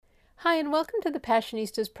Hi, and welcome to the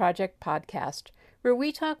Passionistas Project podcast, where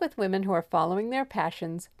we talk with women who are following their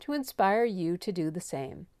passions to inspire you to do the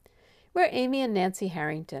same. We're Amy and Nancy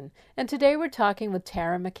Harrington, and today we're talking with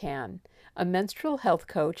Tara McCann, a menstrual health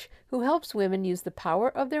coach who helps women use the power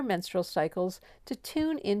of their menstrual cycles to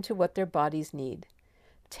tune into what their bodies need.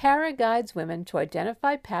 Tara guides women to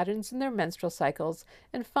identify patterns in their menstrual cycles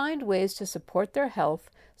and find ways to support their health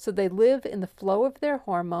so they live in the flow of their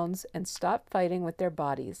hormones and stop fighting with their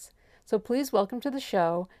bodies. So please welcome to the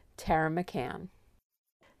show, Tara McCann.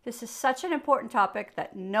 This is such an important topic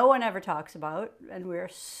that no one ever talks about, and we're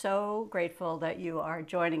so grateful that you are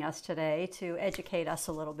joining us today to educate us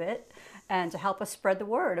a little bit and to help us spread the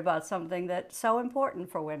word about something that's so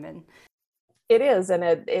important for women. It is, and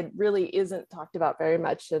it really isn't talked about very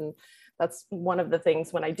much. And that's one of the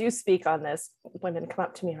things when I do speak on this, women come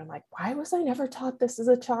up to me and I'm like, why was I never taught this as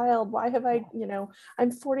a child? Why have I,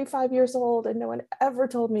 I'm 45 years old and no one ever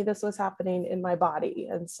told me this was happening in my body.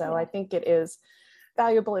 And so I think it is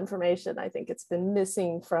valuable information. I think it's been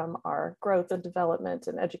missing from our growth and development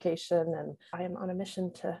and education. And I am on a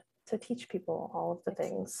mission to teach people all of the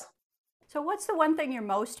things. So what's the one thing you're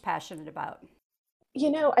most passionate about?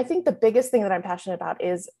 I think the biggest thing that I'm passionate about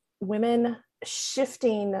is women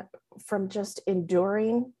shifting from just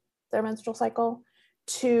enduring their menstrual cycle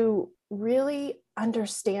to really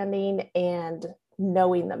understanding and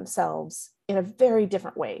knowing themselves in a very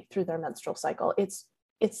different way through their menstrual cycle. It's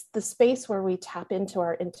the space where we tap into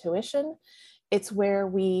our intuition. It's where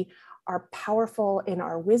we are powerful in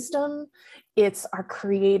our wisdom. It's our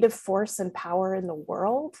creative force and power in the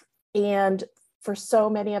world. And for so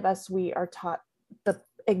many of us, we are taught the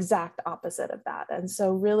exact opposite of that. And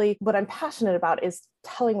so really what I'm passionate about is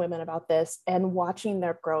telling women about this and watching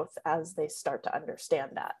their growth as they start to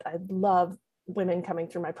understand that. I love women coming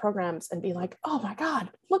through my programs and being like, oh my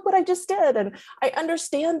God, look what I just did. And I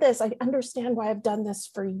understand this. I understand why I've done this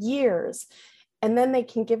for years. And then they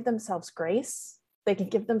can give themselves grace. They can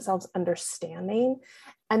give themselves understanding.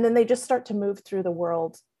 And then they just start to move through the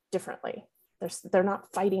world differently. They're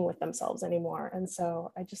not fighting with themselves anymore. And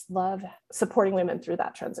so I just love supporting women through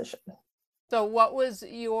that transition. So what was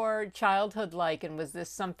your childhood like? And was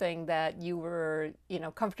this something that you were,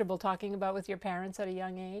 comfortable talking about with your parents at a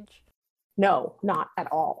young age? No, not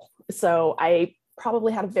at all. So I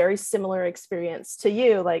probably had a very similar experience to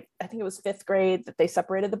you. Like, I think it was fifth grade that they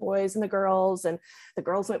separated the boys and the girls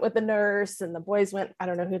went with the nurse and the boys went, I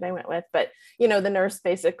don't know who they went with, but the nurse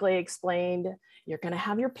basically explained, you're going to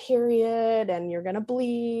have your period and you're going to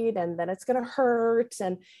bleed and then it's going to hurt.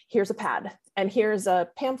 And here's a pad and here's a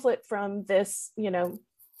pamphlet from this,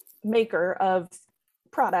 maker of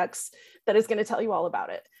products that is going to tell you all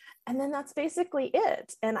about it. And then that's basically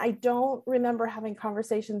it. And I don't remember having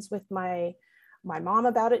conversations with my mom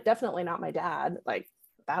about it. Definitely not my dad. Like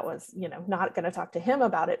that was, not going to talk to him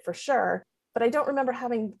about it for sure. But I don't remember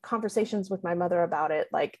having conversations with my mother about it,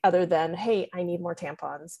 like other than, hey, I need more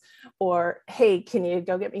tampons, or hey, can you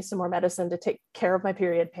go get me some more medicine to take care of my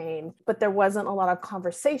period pain? But there wasn't a lot of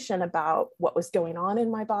conversation about what was going on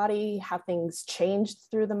in my body, how things changed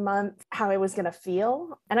through the month, how I was going to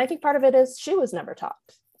feel. And I think part of it is she was never taught.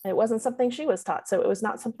 It wasn't something she was taught. So it was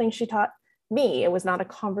not something she taught me. It was not a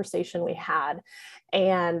conversation we had.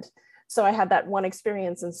 And so I had that one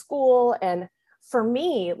experience in school. And for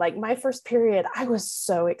me, like my first period, I was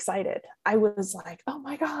so excited. I was like, oh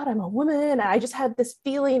my God, I'm a woman. And I just had this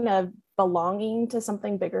feeling of belonging to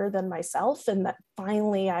something bigger than myself. And that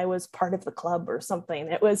finally I was part of the club or something.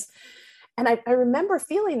 It was, and I remember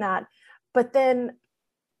feeling that, but then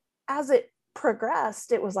as it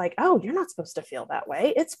progressed, it was like, oh, you're not supposed to feel that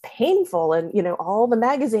way. It's painful. And, all the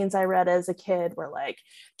magazines I read as a kid were like,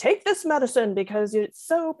 take this medicine because it's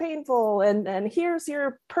so painful. And here's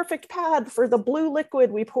your perfect pad for the blue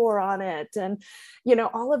liquid we pour on it. And,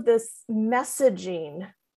 all of this messaging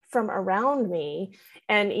from around me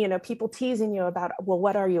and, people teasing you about, well,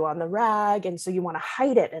 what are you on the rag? And so you want to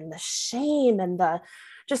hide it and the shame and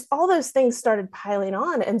just all those things started piling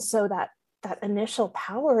on. And so that initial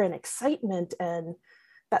power and excitement and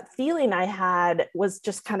that feeling I had was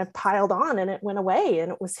just kind of piled on and it went away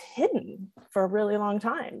and it was hidden for a really long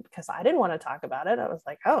time because I didn't want to talk about it. I was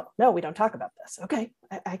like, oh, no, we don't talk about this. Okay,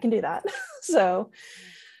 I can do that. So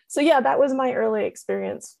yeah, that was my early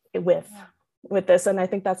experience with this. And I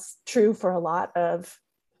think that's true for a lot of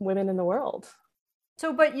women in the world.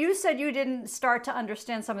 So, but you said you didn't start to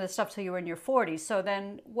understand some of this stuff till you were in your 40s. So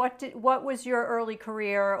then what was your early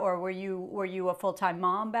career, or were you a full-time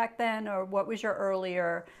mom back then, or what was your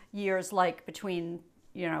earlier years like between,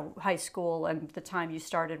 high school and the time you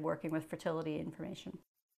started working with fertility information?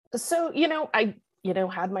 So, I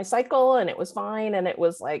had my cycle and it was fine. And it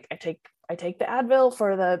was like, I take the Advil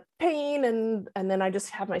for the pain, and then I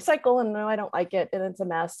just have my cycle, and no, I don't like it, and it's a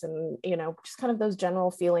mess, and just kind of those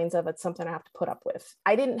general feelings of it's something I have to put up with.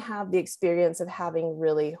 I didn't have the experience of having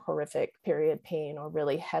really horrific period pain or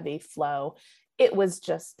really heavy flow. It was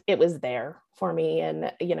there for me,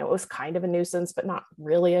 and it was kind of a nuisance, but not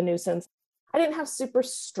really a nuisance. I didn't have super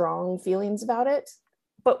strong feelings about it.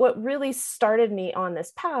 But what really started me on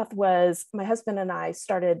this path was my husband and I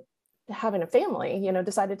started having a family,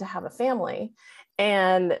 decided to have a family.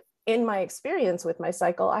 And in my experience with my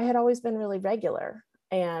cycle, I had always been really regular,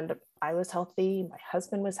 and I was healthy. My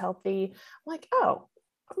husband was healthy. I'm like, oh,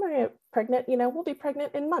 I'm going to get pregnant. We'll be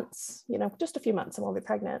pregnant in months, just a few months and we'll be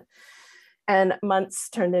pregnant. And months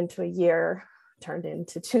turned into a year, turned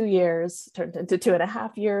into 2 years, turned into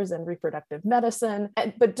 2.5 years in reproductive medicine.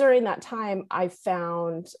 But during that time, I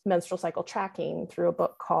found menstrual cycle tracking through a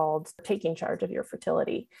book called Taking Charge of Your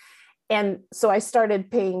Fertility. And so I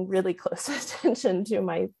started paying really close attention to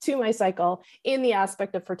my cycle in the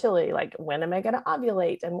aspect of fertility, like when am I going to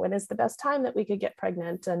ovulate and when is the best time that we could get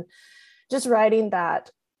pregnant, and just riding that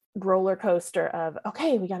roller coaster of,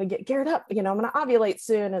 okay, we got to get geared up, I'm going to ovulate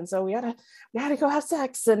soon, and so we got to go have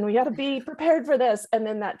sex, and we got to be prepared for this. And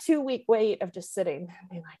then that 2-week wait of just sitting and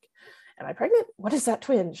being like, am I pregnant? What is that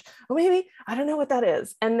twinge? Oh, maybe, I don't know what that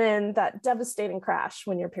is. And then that devastating crash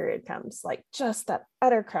when your period comes, like just that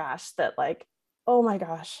utter crash that like, oh my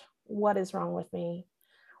gosh, what is wrong with me?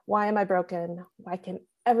 Why am I broken? Why can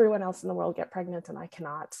everyone else in the world get pregnant and I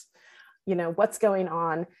cannot? What's going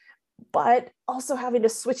on? But also having to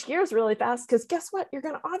switch gears really fast, because guess what? You're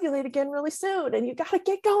going to ovulate again really soon, and you got to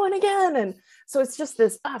get going again. And so it's just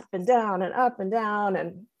this up and down and up and down.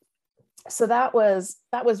 And so that was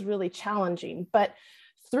really challenging. But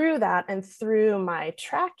through that and through my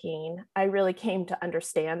tracking, I really came to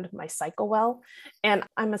understand my cycle well. And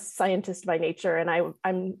I'm a scientist by nature, and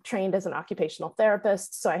I'm trained as an occupational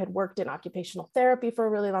therapist. So I had worked in occupational therapy for a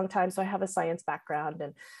really long time. So I have a science background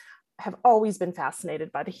and have always been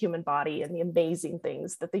fascinated by the human body and the amazing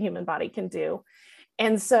things that the human body can do.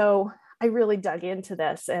 And so I really dug into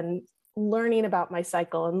this and learning about my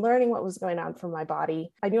cycle and learning what was going on for my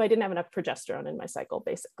body. I knew I didn't have enough progesterone in my cycle,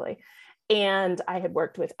 basically. And I had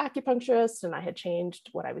worked with acupuncturists, and I had changed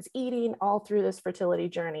what I was eating all through this fertility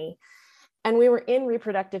journey. And we were in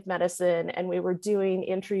reproductive medicine, and we were doing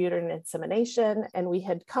intrauterine insemination, and we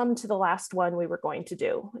had come to the last one we were going to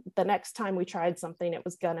do. The next time we tried something, it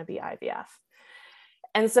was going to be IVF.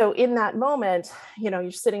 And so in that moment, you're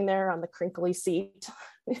sitting there on the crinkly seat,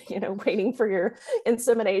 waiting for your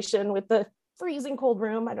insemination with the freezing cold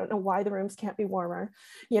room. I don't know why the rooms can't be warmer,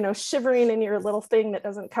 shivering in your little thing that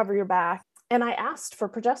doesn't cover your back. And I asked for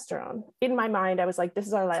progesterone. In my mind, I was like, this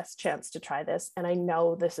is our last chance to try this. And I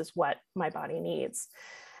know this is what my body needs.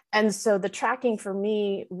 And so the tracking for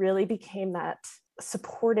me really became that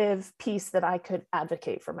supportive piece that I could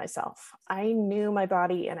advocate for myself. I knew my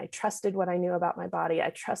body, and I trusted what I knew about my body. I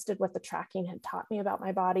trusted what the tracking had taught me about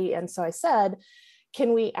my body. And so I said,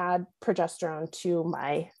 can we add progesterone to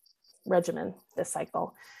my regimen this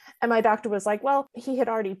cycle? And my doctor was like, well, he had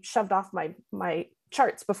already shoved off my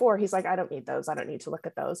charts before. He's like, I don't need those. I don't need to look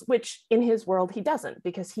at those, which in his world, he doesn't,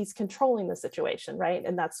 because he's controlling the situation, right?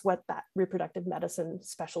 And that's what that reproductive medicine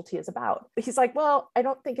specialty is about. But he's like, well, I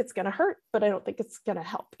don't think it's going to hurt, but I don't think it's going to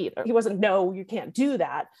help either. He wasn't, no, you can't do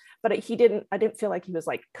that. But I didn't feel like he was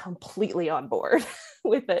like completely on board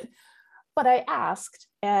with it. But I asked,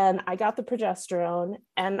 and I got the progesterone,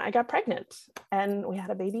 and I got pregnant, and we had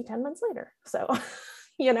a baby 10 months later. So,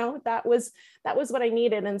 that was what I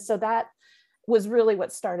needed. And so that was really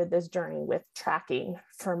what started this journey with tracking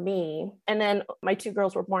for me. And then my 2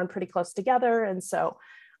 girls were born pretty close together. And so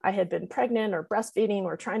I had been pregnant or breastfeeding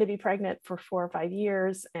or trying to be pregnant for 4 or 5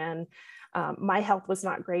 years. And my health was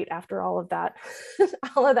not great after all of that,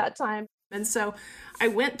 all of that time. And so I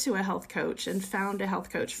went to a health coach and found a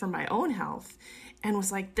health coach for my own health, and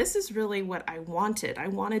was like, this is really what I wanted. I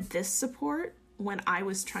wanted this support when I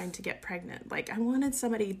was trying to get pregnant. Like, I wanted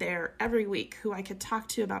somebody there every week who I could talk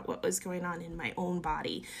to about what was going on in my own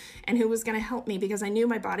body, and who was going to help me, because I knew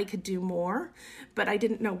my body could do more, but I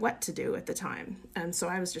didn't know what to do at the time. And so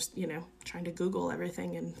I was just, trying to Google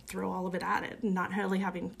everything and throw all of it at it, and not really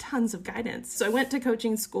having tons of guidance. So I went to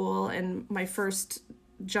coaching school, and my first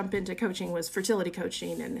jump into coaching was fertility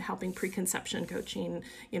coaching and helping preconception coaching,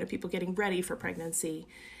 people getting ready for pregnancy.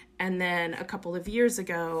 And then a couple of years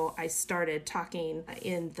ago, I started talking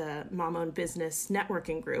in the Mom-Owned Business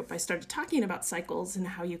networking group. I started talking about cycles and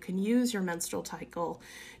how you can use your menstrual cycle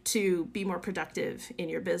to be more productive in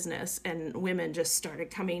your business. And women just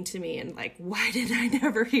started coming to me and like, why did I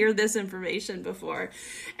never hear this information before?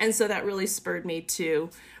 And so that really spurred me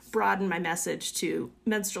to broaden my message to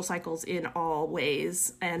menstrual cycles in all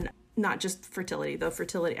ways, and not just fertility, though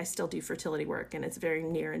fertility, I still do fertility work and it's very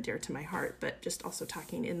near and dear to my heart, but just also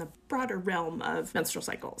talking in the broader realm of menstrual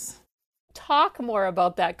cycles. Talk more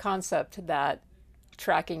about that concept that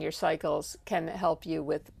tracking your cycles can help you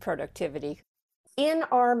with productivity. In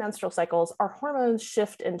our menstrual cycles, our hormones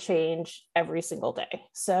shift and change every single day.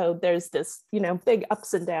 So there's this, big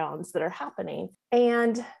ups and downs that are happening.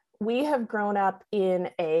 And we have grown up in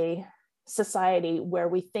a society where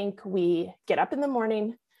we think we get up in the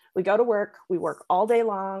morning, we go to work, we work all day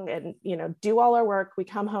long and, do all our work. We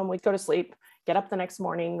come home, we go to sleep, get up the next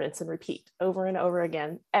morning, rinse and repeat over and over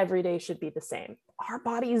again. Every day should be the same. Our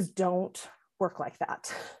bodies don't work like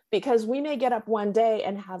that, because we may get up one day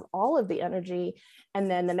and have all of the energy.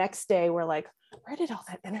 And then the next day we're like, where did all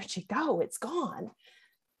that energy go? It's gone.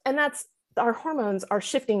 And that's, our hormones are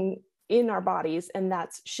shifting in our bodies, and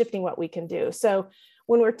that's shifting what we can do. So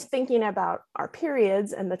when we're thinking about our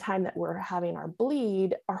periods and the time that we're having our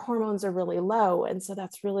bleed, our hormones are really low. And so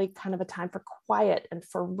that's really kind of a time for quiet and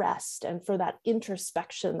for rest and for that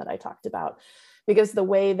introspection that I talked about, because the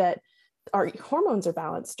way that our hormones are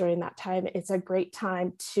balanced during that time, it's a great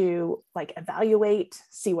time to like evaluate,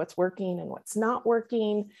 see what's working and what's not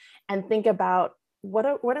working, and think about what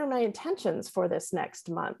are my intentions for this next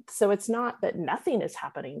month? So it's not that nothing is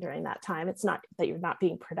happening during that time. It's not that you're not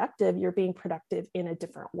being productive. You're being productive in a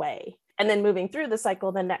different way. And then moving through the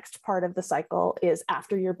cycle, the next part of the cycle is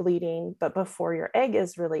after you're bleeding, but before your egg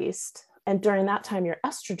is released. And during that time, your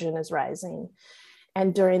estrogen is rising.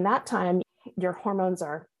 And during that time, your hormones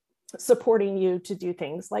are supporting you to do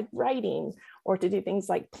things like writing, or to do things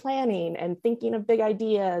like planning and thinking of big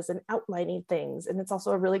ideas and outlining things. And it's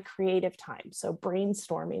also a really creative time. So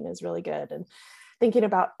brainstorming is really good. And thinking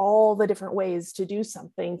about all the different ways to do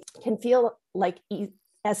something can feel like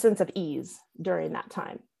a sense of ease during that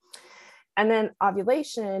time. And then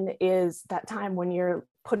ovulation is that time when you're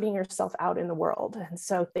putting yourself out in the world. And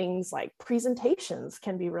so things like presentations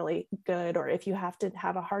can be really good, or if you have to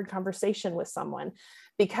have a hard conversation with someone,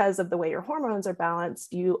 because of the way your hormones are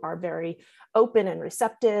balanced, you are very open and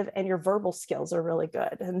receptive, and your verbal skills are really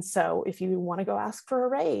good. And so if you want to go ask for a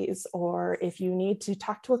raise, or if you need to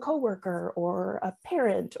talk to a coworker or a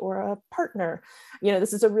parent or a partner,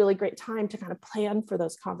 this is a really great time to kind of plan for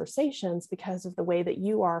those conversations, because of the way that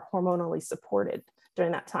you are hormonally supported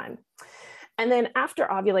during that time. And then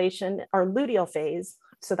after ovulation, our luteal phase,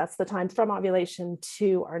 so that's the time from ovulation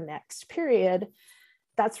to our next period,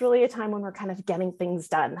 that's really a time when we're kind of getting things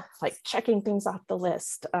done, like checking things off the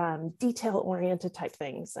list, detail-oriented type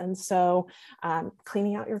things. And so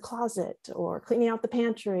cleaning out your closet, or cleaning out the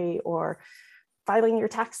pantry, or filing your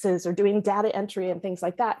taxes, or doing data entry and things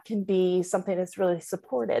like that can be something that's really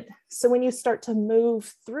supported. So when you start to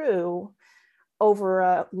move through over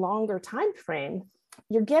a longer time frame,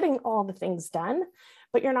 you're getting all the things done,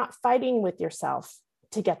 but you're not fighting with yourself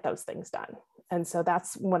to get those things done. And so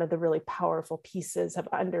that's one of the really powerful pieces of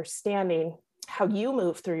understanding how you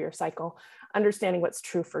move through your cycle, understanding what's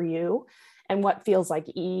true for you and what feels like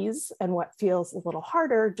ease and what feels a little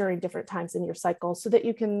harder during different times in your cycle, so that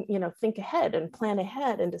you can, think ahead and plan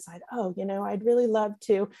ahead and decide, I'd really love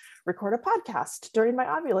to record a podcast during my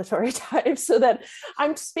ovulatory time so that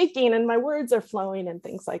I'm speaking and my words are flowing and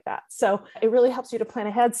things like that. So it really helps you to plan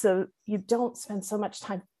ahead, so you don't spend so much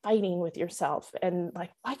time fighting with yourself and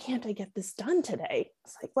like, why can't I get this done today?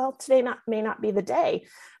 It's like, well, today may not be the day,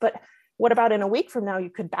 but what about in a week from now, you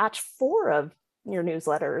could batch 4 of your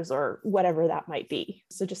newsletters or whatever that might be.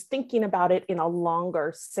 So just thinking about it in a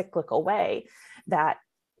longer cyclical way, that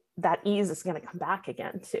ease is going to come back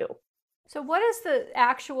again too. So what is the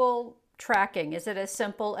actual tracking? Is it as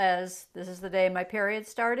simple as this is the day my period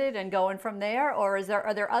started and going from there? Or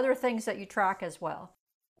are there other things that you track as well?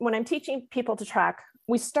 When I'm teaching people to track,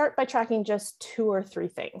 we start by tracking just 2 or 3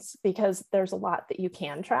 things, because there's a lot that you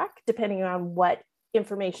can track depending on what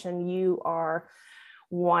information you are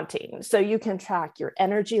wanting. So you can track your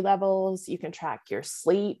energy levels, you can track your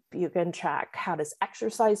sleep, you can track how does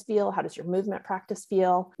exercise feel, how does your movement practice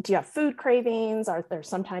feel, do you have food cravings, are there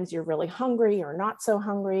sometimes you're really hungry or not so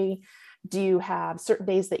hungry, do you have certain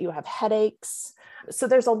days that you have headaches? So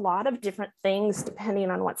there's a lot of different things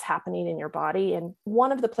depending on what's happening in your body. And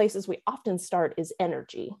one of the places we often start is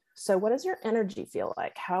energy. So what does your energy feel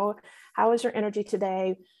like? How is your energy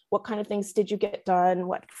today? What kind of things did you get done?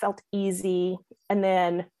 What felt easy? And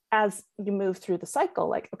then as you move through the cycle,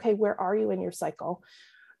 like, okay, where are you in your cycle?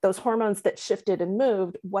 Those hormones that shifted and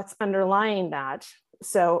moved, what's underlying that?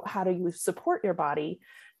 So how do you support your body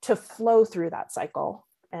to flow through that cycle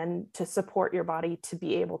and to support your body to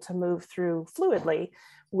be able to move through fluidly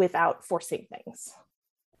without forcing things?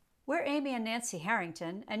 We're Amy and Nancy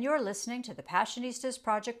Harrington, and you're listening to the Passionistas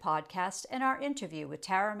Project podcast and our interview with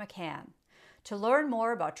Tara McCann. To learn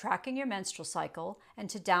more about tracking your menstrual cycle and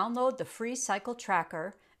to download the free cycle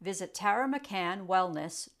tracker, visit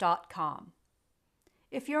taramccannwellness.com.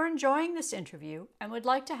 If you're enjoying this interview and would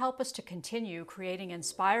like to help us to continue creating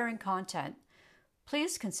inspiring content,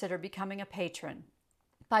 please consider becoming a patron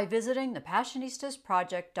by visiting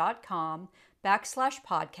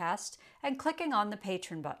thepassionistasproject.com/podcast and clicking on the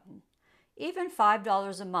patron button. Even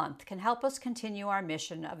 $5 a month can help us continue our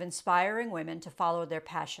mission of inspiring women to follow their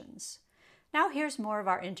passions. Now here's more of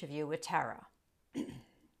our interview with Tara.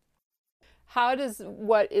 How does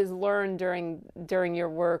what is learned during your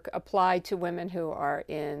work apply to women who are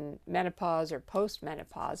in menopause or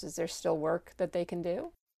post-menopause? Is there still work that they can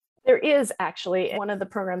do? There is actually. One of the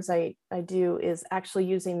programs I do is actually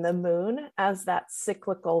using the moon as that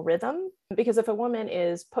cyclical rhythm. Because if a woman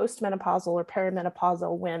is postmenopausal or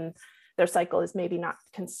perimenopausal when their cycle is maybe not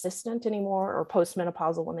consistent anymore, or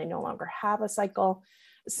postmenopausal when they no longer have a cycle,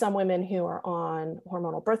 some women who are on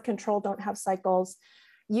hormonal birth control don't have cycles.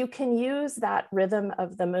 You can use that rhythm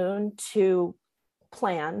of the moon to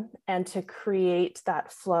plan and to create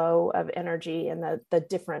that flow of energy and the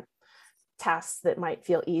different tasks that might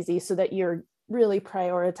feel easy, so that you're really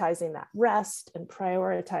prioritizing that rest and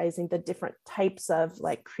prioritizing the different types of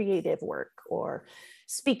like creative work or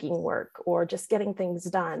speaking work or just getting things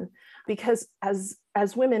done. Because as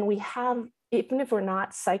women, we have, even if we're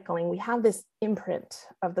not cycling, we have this imprint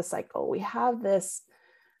of the cycle. We have this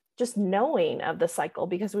just knowing of the cycle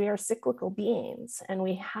because we are cyclical beings, and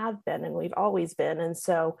we have been, and we've always been. And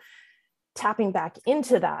so tapping back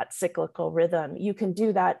into that cyclical rhythm, you can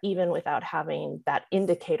do that even without having that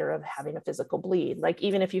indicator of having a physical bleed. Like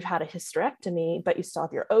even if you've had a hysterectomy, but you still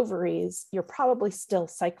have your ovaries, you're probably still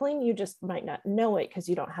cycling. You just might not know it because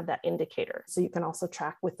you don't have that indicator. So you can also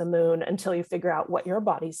track with the moon until you figure out what your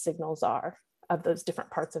body's signals are of those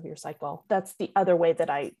different parts of your cycle. That's the other way that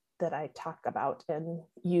I talk about and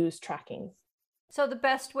use tracking. So the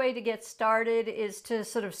best way to get started is to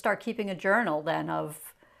sort of start keeping a journal then of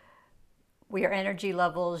your energy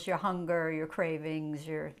levels, your hunger, your cravings,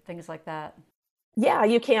 your things like that. Yeah,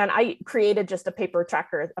 you can. I created just a paper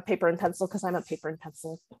tracker, a paper and pencil, because I'm a paper and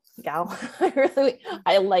pencil gal.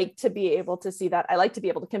 I like to be able to see that. I like to be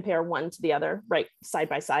able to compare one to the other, right, side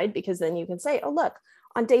by side, because then you can say, oh, look,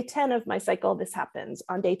 on day 10 of my cycle, this happens.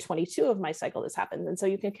 On day 22 of my cycle, this happens. And so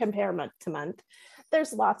you can compare month to month.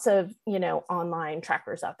 There's lots of, online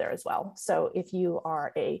trackers out there as well. So if you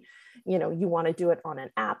are you want to do it on an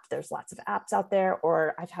app, there's lots of apps out there,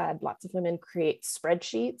 or I've had lots of women create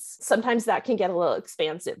spreadsheets. Sometimes that can get a little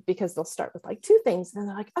expansive because they'll start with like 2 things. And then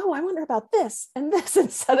they're like, oh, I wonder about this and this. And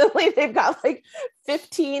suddenly they've got like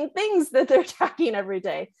 15 things that they're tracking every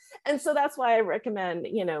day. And so that's why I recommend,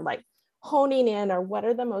 like honing in, or what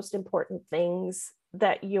are the most important things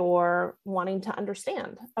that you're wanting to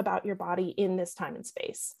understand about your body in this time and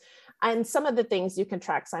space. And some of the things you can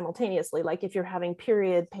track simultaneously, like if you're having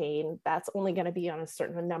period pain, that's only going to be on a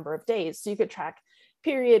certain number of days. So you could track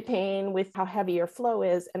period pain with how heavy your flow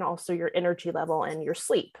is, and also your energy level and your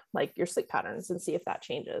sleep, like your sleep patterns, and see if that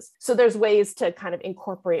changes. So there's ways to kind of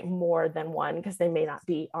incorporate more than one because they may not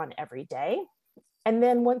be on every day. And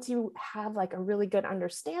then once you have like a really good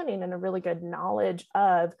understanding and a really good knowledge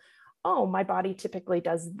of, oh, my body typically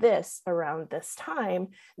does this around this time,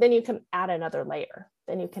 then you can add another layer.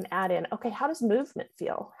 Then you can add in, okay, how does movement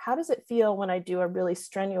feel? How does it feel when I do a really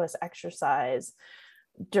strenuous exercise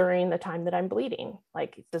during the time that I'm bleeding?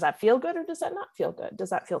 Like, does that feel good or does that not feel good? Does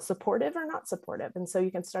that feel supportive or not supportive? And so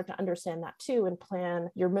you can start to understand that too and plan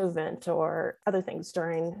your movement or other things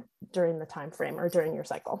during the time frame or during your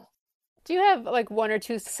cycle. Do you have like 1 or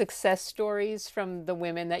 2 success stories from the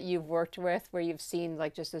women that you've worked with where you've seen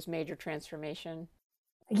like just this major transformation?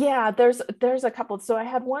 Yeah, there's a couple. So I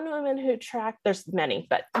had one woman who tracked, there's many,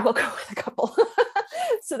 but we'll go with a couple.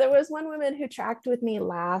 So there was one woman who tracked with me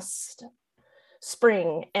last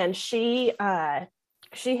spring, and she had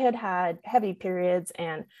heavy periods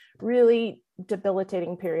and really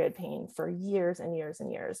debilitating period pain for years and years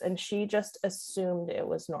and years. And she just assumed it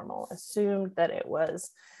was normal, assumed that it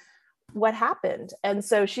was what happened. And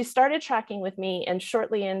so she started tracking with me, and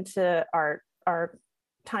shortly into our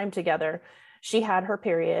time together, she had her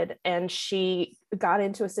period and she got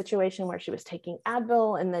into a situation where she was taking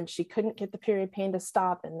Advil and then she couldn't get the period pain to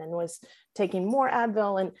stop and then was taking more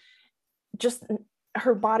Advil, and just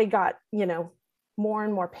her body got, more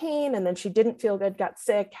and more pain. And then she didn't feel good, got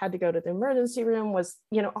sick, had to go to the emergency room, was,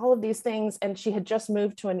 all of these things. And she had just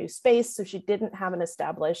moved to a new space. So she didn't have an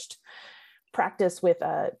established practice with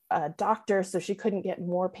a doctor. So she couldn't get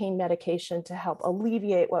more pain medication to help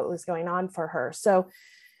alleviate what was going on for her. So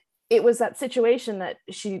it was that situation that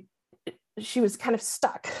she was kind of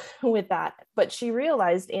stuck with that. But she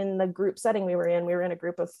realized in the group setting we were in a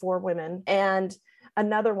group of 4 women, and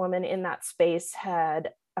another woman in that space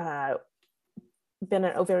had been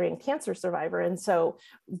an ovarian cancer survivor. And so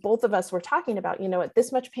both of us were talking about,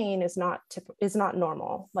 this much pain is not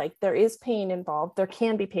normal. Like, there is pain involved, there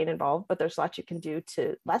can be pain involved, but there's lots you can do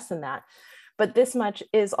to lessen that. But this much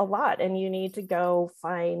is a lot, and you need to go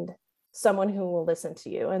find someone who will listen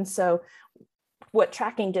to you. And so what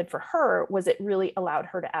tracking did for her was it really allowed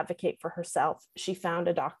her to advocate for herself. She found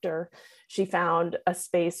a doctor, she found a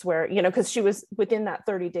space where, because she was within that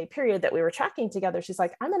 30-day period that we were tracking together. She's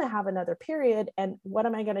like, I'm going to have another period. And what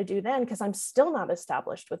am I going to do then? Because I'm still not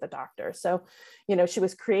established with a doctor. So, she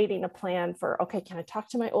was creating a plan for, okay, can I talk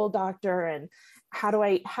to my old doctor? And how do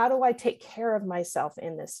I take care of myself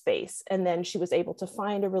in this space? And then she was able to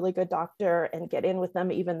find a really good doctor and get in with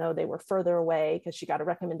them, even though they were further away, because she got a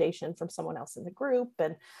recommendation from someone else in the group,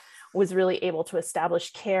 and was really able to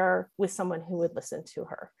establish care with someone who would listen to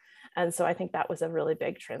her. And so I think that was a really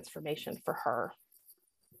big transformation for her,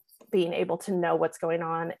 being able to know what's going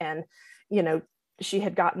on. And, she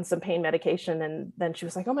had gotten some pain medication, and then she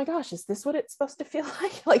was like, oh my gosh, is this what it's supposed to feel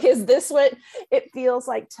like? Like, is this what it feels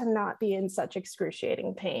like to not be in such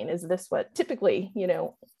excruciating pain? Is this what typically,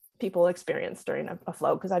 people experience during a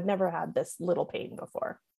flow? Because I've never had this little pain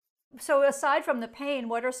before. So aside from the pain,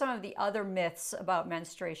 what are some of the other myths about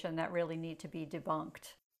menstruation that really need to be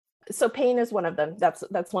debunked? So pain is one of them.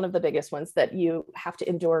 That's one of the biggest ones, that you have to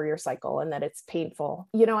endure your cycle and that it's painful.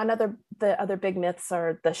 The other big myths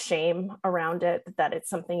are the shame around it, that it's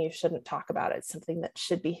something you shouldn't talk about. It's something that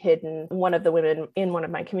should be hidden. One of the women in one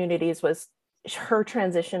of my communities was her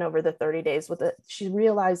transition over the 30 days with it. She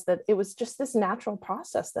realized that it was just this natural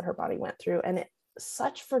process that her body went through, and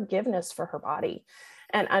such forgiveness for her body,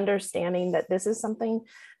 and understanding that this is something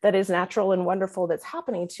that is natural and wonderful that's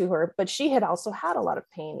happening to her. But she had also had a lot of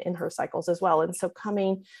pain in her cycles as well. And so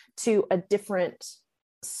coming to a different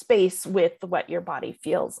space with what your body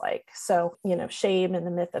feels like. So, shame and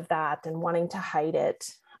the myth of that and wanting to hide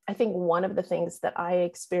it. I think one of the things that I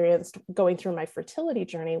experienced going through my fertility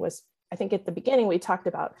journey was, I think at the beginning we talked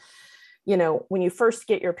about, when you first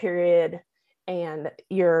get your period, and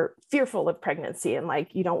you're fearful of pregnancy, and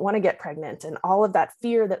like, you don't want to get pregnant, and all of that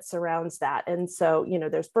fear that surrounds that. And so,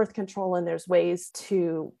 there's birth control and there's ways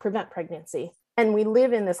to prevent pregnancy. And we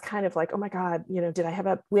live in this kind of like, oh my God,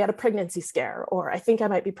 we had a pregnancy scare, or I think I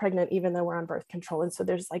might be pregnant even though we're on birth control. And so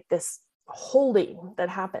there's like this holding that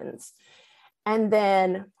happens. And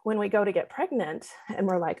then when we go to get pregnant and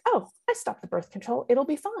we're like, oh, I stopped the birth control, it'll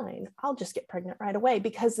be fine, I'll just get pregnant right away,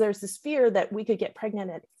 because there's this fear that we could get pregnant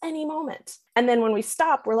at any moment. And then when we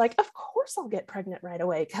stop, we're like, of course I'll get pregnant right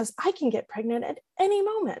away, because I can get pregnant at any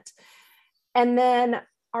moment. And then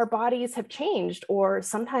our bodies have changed, or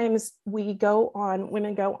sometimes women go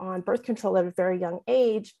on birth control at a very young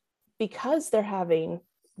age because they're having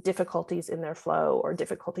difficulties in their flow, or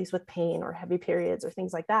difficulties with pain or heavy periods or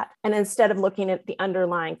things like that. And instead of looking at the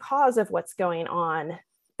underlying cause of what's going on,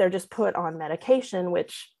 they're just put on medication,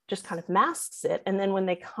 which just kind of masks it. And then when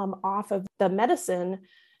they come off of the medicine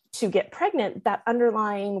to get pregnant, that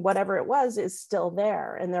underlying whatever it was is still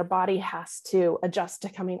there, and their body has to adjust to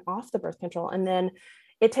coming off the birth control. And then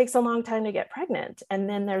it takes a long time to get pregnant. And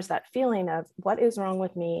then there's that feeling of what is wrong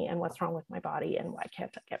with me, and what's wrong with my body, and why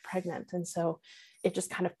can't I get pregnant? And so it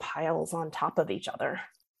just kind of piles on top of each other.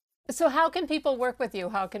 So how can people work with you?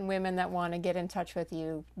 How can women that want to get in touch with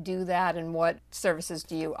you do that? And what services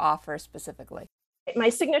do you offer specifically? My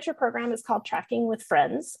signature program is called Tracking with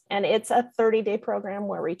Friends, and it's a 30-day program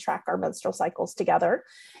where we track our menstrual cycles together.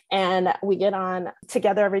 And we get on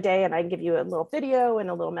together every day, and I give you a little video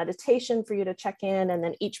and a little meditation for you to check in. And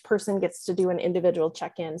then each person gets to do an individual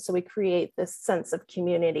check-in. So we create this sense of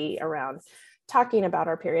community around talking about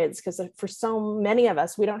our periods, because for so many of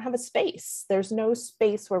us, we don't have a space. There's no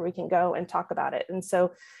space where we can go and talk about it. And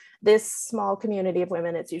so this small community of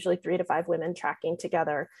women, it's usually 3 to 5 women tracking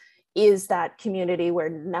together, is that community where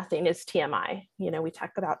nothing is TMI. We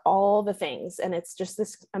talk about all the things, and it's just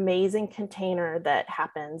this amazing container that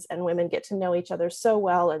happens, and women get to know each other so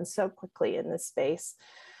well and so quickly in this space.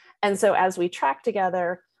 And so as we track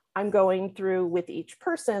together, I'm going through with each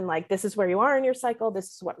person, like, this is where you are in your cycle.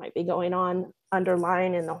 This is what might be going on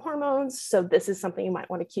underlying in the hormones. So this is something you might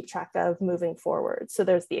want to keep track of moving forward. So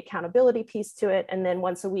there's the accountability piece to it. And then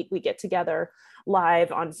once a week, we get together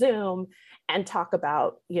live on Zoom and talk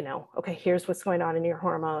about, okay, here's what's going on in your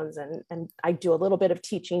hormones. And I do a little bit of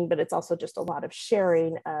teaching, but it's also just a lot of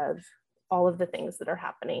sharing of all of the things that are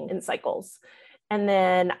happening in cycles. And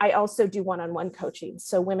then I also do one-on-one coaching.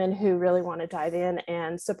 So women who really want to dive in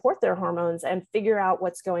and support their hormones and figure out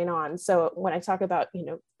what's going on. So when I talk about,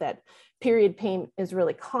 that period pain is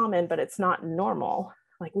really common, but it's not normal.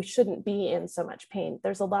 Like, we shouldn't be in so much pain.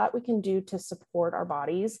 There's a lot we can do to support our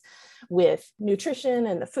bodies with nutrition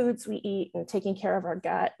and the foods we eat, and taking care of our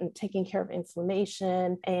gut, and taking care of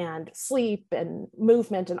inflammation and sleep and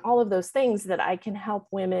movement and all of those things that I can help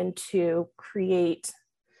women to create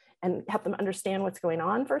and help them understand what's going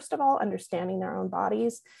on. First of all, understanding their own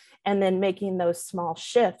bodies, and then making those small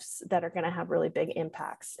shifts that are going to have really big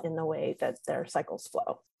impacts in the way that their cycles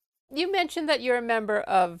flow. You mentioned that you're a member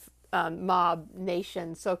of Mob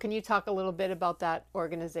Nation. So can you talk a little bit about that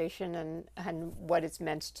organization and what it's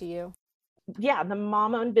meant to you? Yeah, the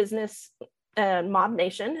mom-owned business, Mob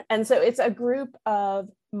Nation. And so it's a group of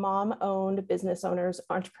mom-owned business owners,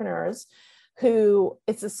 entrepreneurs, who,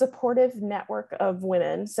 it's a supportive network of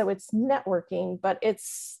women. So it's networking, but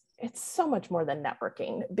it's so much more than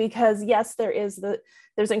networking, because yes, there's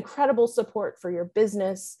incredible support for your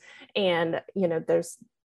business, and there's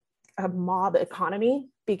a mob economy,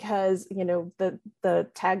 because the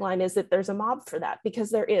tagline is that there's a mob for that,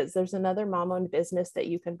 because there's another mom-owned business that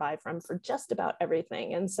you can buy from for just about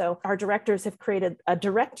everything. And so our directors have created a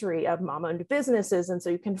directory of mom-owned businesses, and so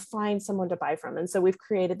you can find someone to buy from. And so we've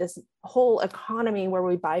created this whole economy where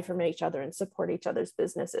we buy from each other and support each other's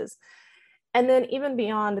businesses. And then even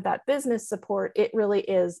beyond that business support, it really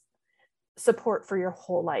is support for your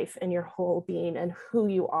whole life and your whole being and who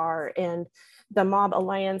you are. And the Mob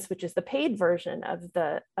Alliance, which is the paid version of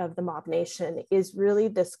the Mob Nation, is really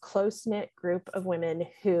this close-knit group of women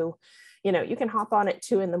who, you can hop on at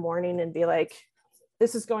 2 a.m. and be like,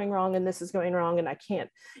 this is going wrong and this is going wrong, and I can't,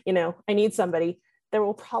 I need somebody. There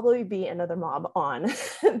will probably be another mob on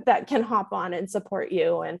that can hop on and support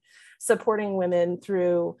you, and supporting women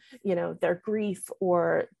through, their grief,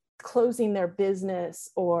 or closing their business,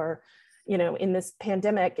 or in this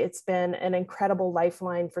pandemic, it's been an incredible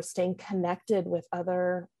lifeline for staying connected with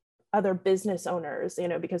other business owners,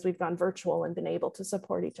 because we've gone virtual and been able to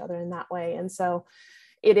support each other in that way. And so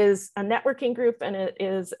it is a networking group, and it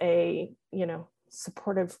is a,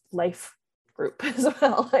 supportive life group as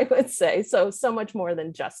well, I would say. So much more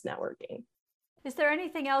than just networking. Is there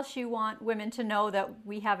anything else you want women to know that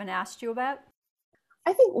we haven't asked you about?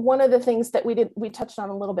 I think one of the things that we touched on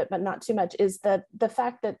a little bit, but not too much, is that the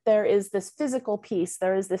fact that there is this physical piece,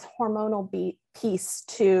 there is this hormonal piece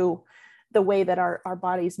to the way that our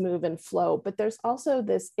bodies move and flow, but there's also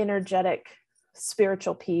this energetic,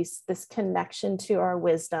 spiritual piece, this connection to our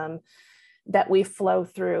wisdom that we flow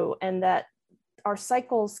through, and that our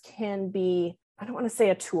cycles can be, I don't want to say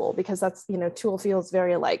a tool, because that's, tool feels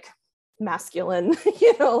very like masculine,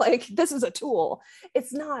 like this is a tool.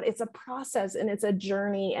 It's not, it's a process, and it's a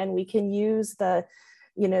journey, and we can use the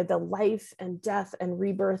life and death and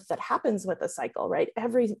rebirth that happens with a cycle, right?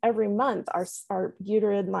 Every month our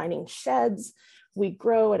uterine lining sheds, we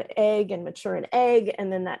grow an egg and mature an egg,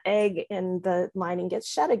 and then that egg and the lining gets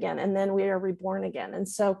shed again, and then we are reborn again. And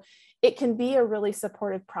so it can be a really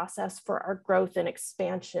supportive process for our growth and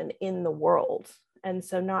expansion in the world. And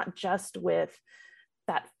so not just with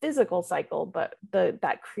that physical cycle, but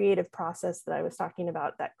that creative process that I was talking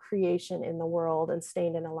about, that creation in the world and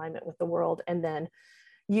staying in alignment with the world, and then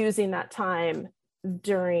using that time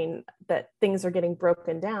during that things are getting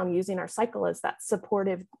broken down, using our cycle as that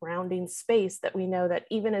supportive grounding space that we know that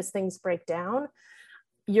even as things break down,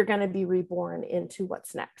 you're going to be reborn into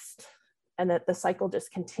what's next, and that the cycle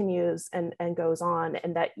just continues and goes on,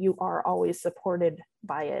 and that you are always supported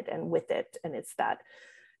by it and with it. And it's that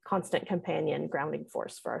constant companion grounding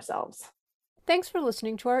force for ourselves. Thanks for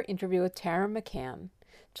listening to our interview with Tara McCann.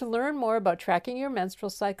 To learn more about tracking your menstrual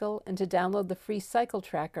cycle and to download the free cycle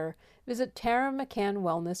tracker, visit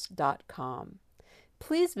taramccannwellness.com.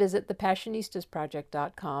 Please visit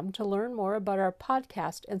thepassionistasproject.com to learn more about our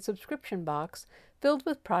podcast and subscription box filled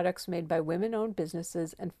with products made by women-owned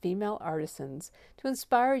businesses and female artisans to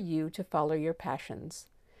inspire you to follow your passions.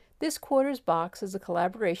 This quarter's box is a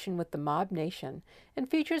collaboration with the Mob Nation and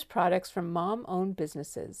features products from mom-owned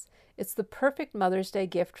businesses. It's the perfect Mother's Day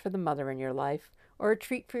gift for the mother in your life, or a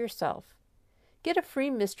treat for yourself. Get a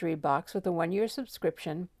free mystery box with a 1-year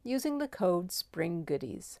subscription using the code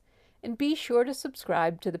SPRINGGOODIES. And be sure to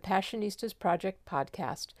subscribe to the Passionistas Project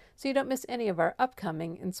podcast so you don't miss any of our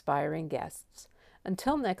upcoming inspiring guests.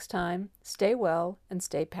 Until next time, stay well and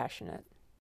stay passionate.